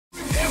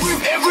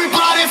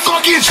that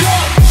fucking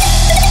truck.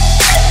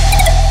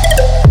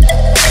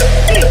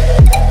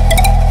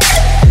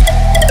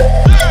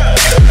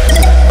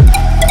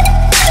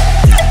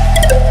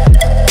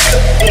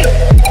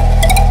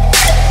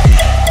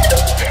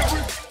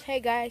 Hey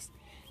guys,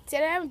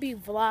 today I'm gonna be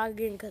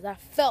vlogging because I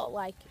felt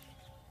like it.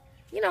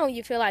 You know when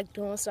you feel like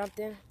doing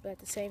something, but at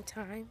the same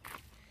time,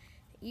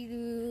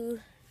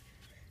 you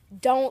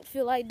don't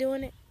feel like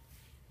doing it.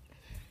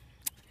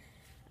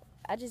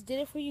 I just did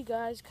it for you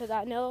guys because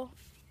I know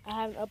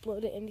I haven't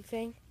uploaded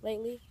anything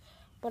lately,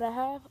 but I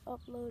have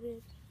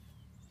uploaded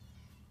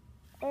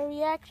a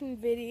reaction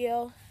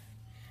video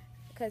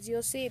because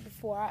you'll see it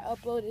before I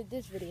uploaded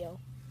this video.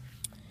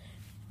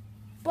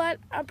 But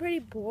I'm pretty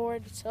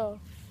bored, so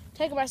I'm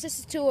taking my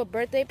sister to a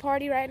birthday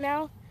party right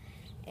now,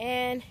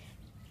 and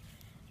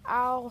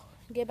I'll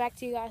get back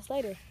to you guys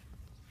later.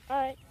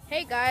 Alright.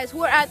 Hey guys,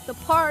 we're at the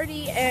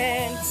party,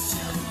 and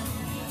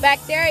back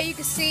there you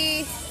can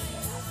see,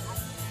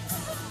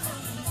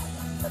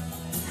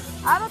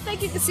 I don't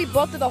think you can see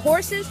both of the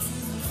horses,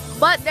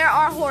 but there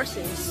are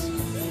horses.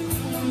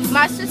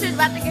 My sister's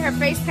about to get her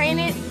face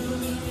painted.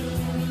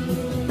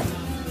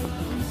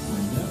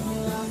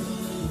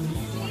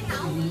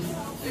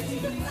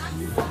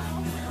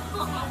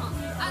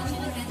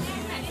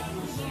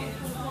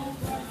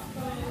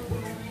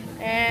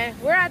 And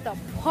we're at the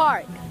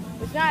park.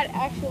 It's not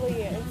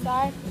actually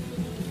inside,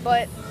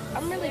 but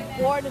I'm really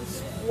bored and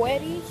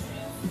sweaty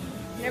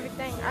and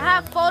everything. I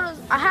have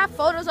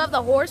photos of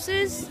the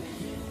horses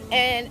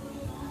and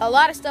a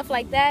lot of stuff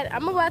like that.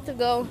 I'm about to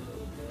go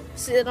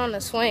sit on the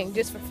swing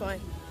just for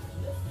fun.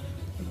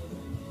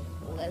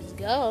 Let's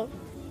go.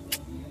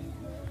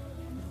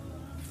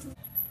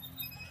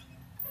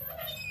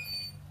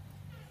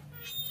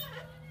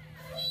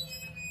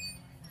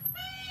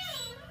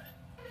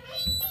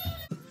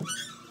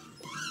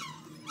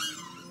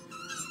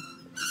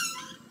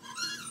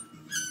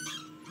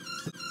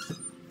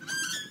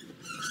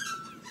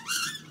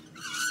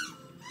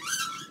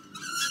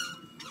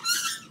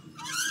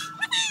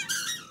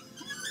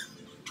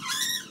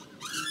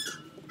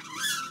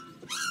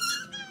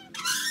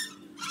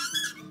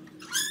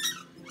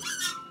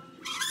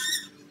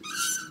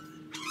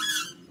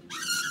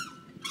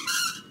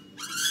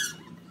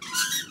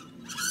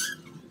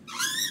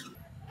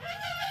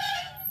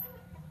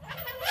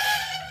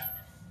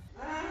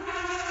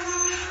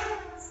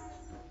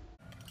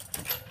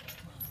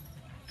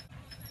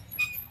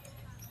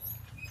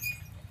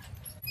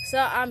 So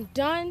I'm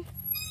done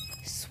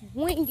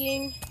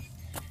swinging,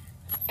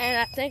 and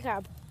I think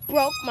I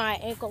broke my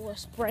ankle or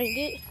sprained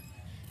it.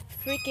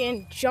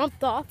 Freaking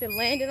jumped off and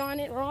landed on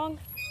it wrong,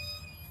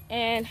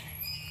 and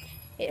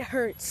it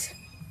hurts.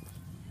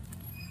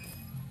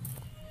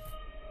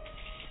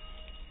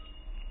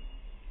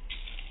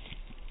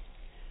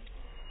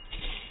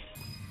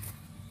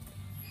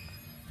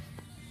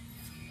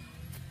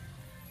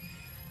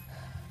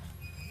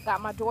 Got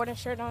my Jordan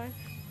shirt on.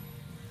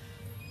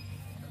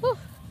 Whew.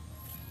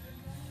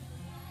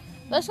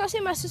 Let's go see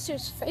my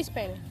sister's face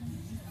painting.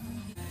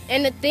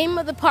 And the theme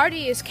of the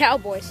party is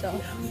cowboy, so.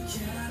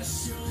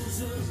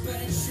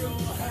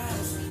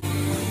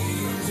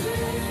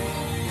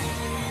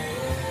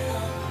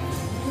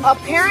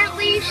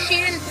 Apparently, she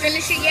didn't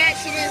finish it yet.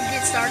 She didn't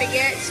get started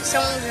yet.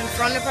 Someone was in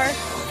front of her.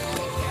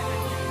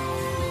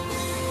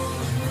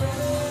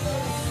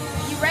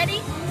 You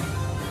ready?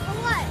 For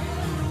what?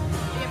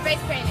 Your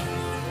face painting.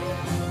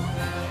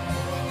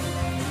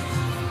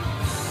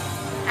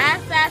 I'll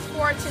fast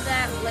forward to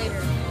that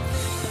later.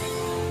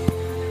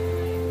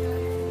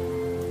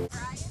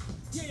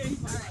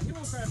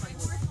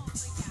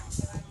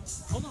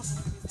 Hold on.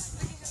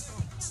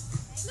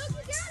 Look,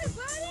 you got it,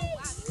 buddy!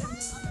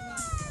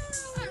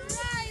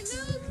 Alright,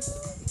 Luke!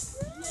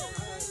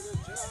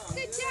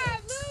 Good job,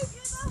 Luke!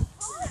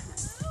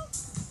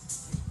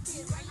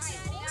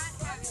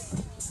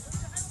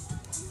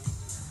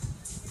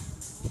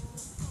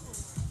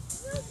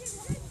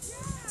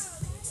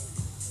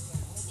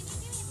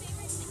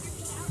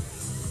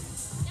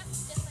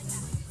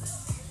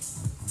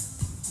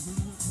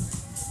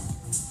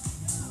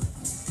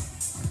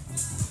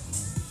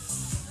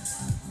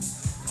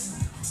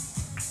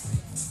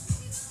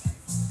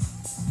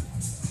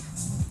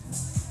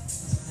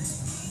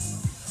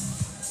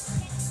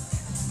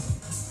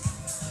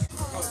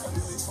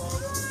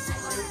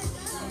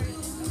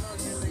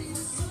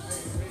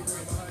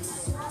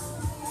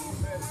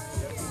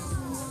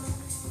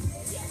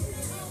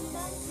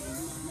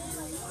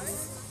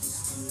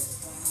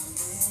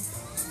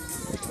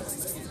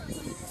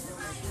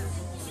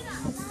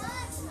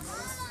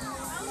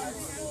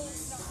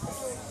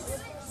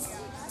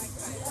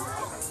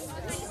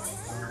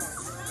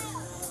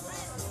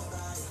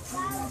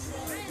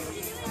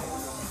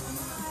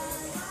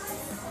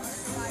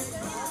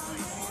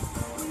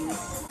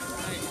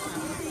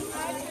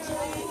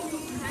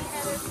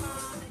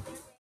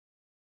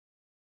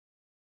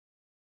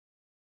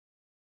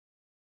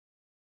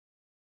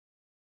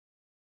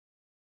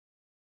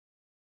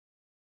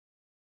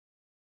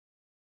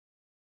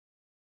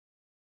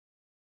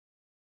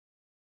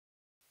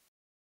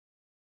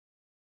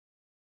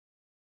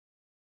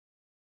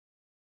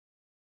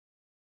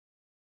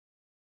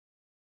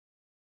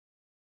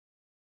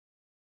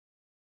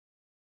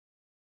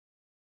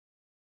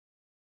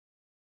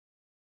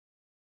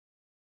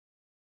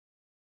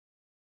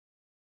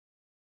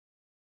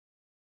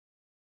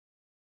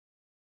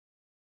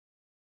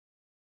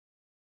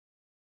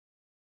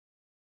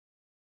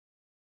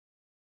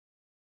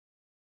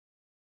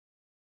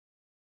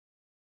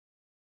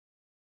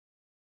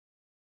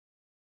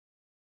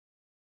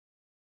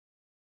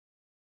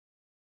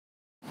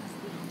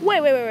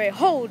 Wait.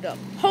 Hold up.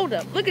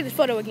 Look at this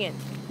photo again.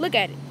 Look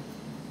at it.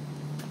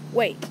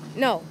 Wait,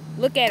 no.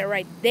 Look at it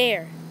right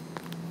there.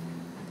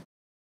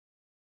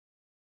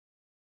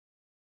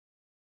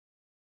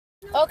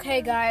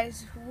 Okay,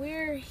 guys.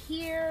 We're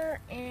here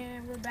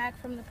and we're back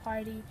from the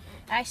party.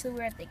 Actually,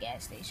 we're at the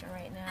gas station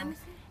right now.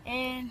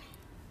 And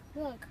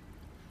look.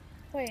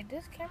 Wait,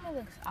 this camera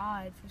looks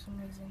odd for some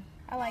reason.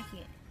 I like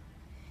it.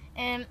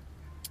 And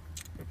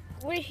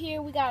we're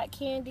here. We got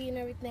candy and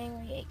everything.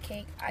 We ate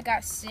cake. I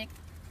got sick.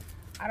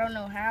 I don't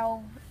know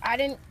how. I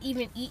didn't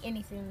even eat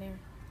anything there.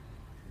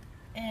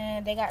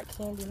 And they got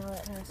candy and all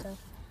that kind of stuff.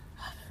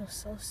 I feel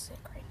so sick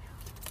right now.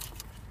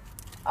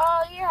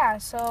 Oh, yeah.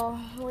 So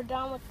we're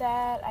done with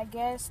that. I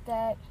guess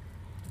that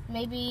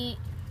maybe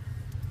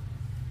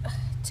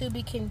to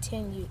be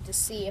continued to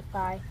see if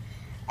I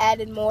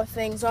added more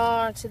things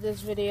on to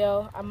this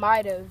video. I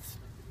might have.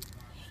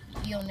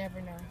 You'll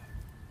never know.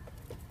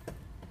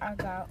 I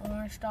got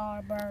orange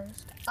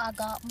starburst. I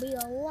got me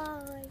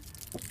alive.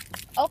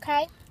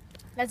 Okay,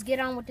 let's get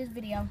on with this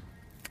video.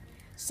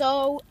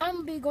 So I'm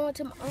gonna be going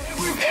to my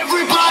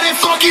everybody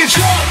fucking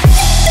jump.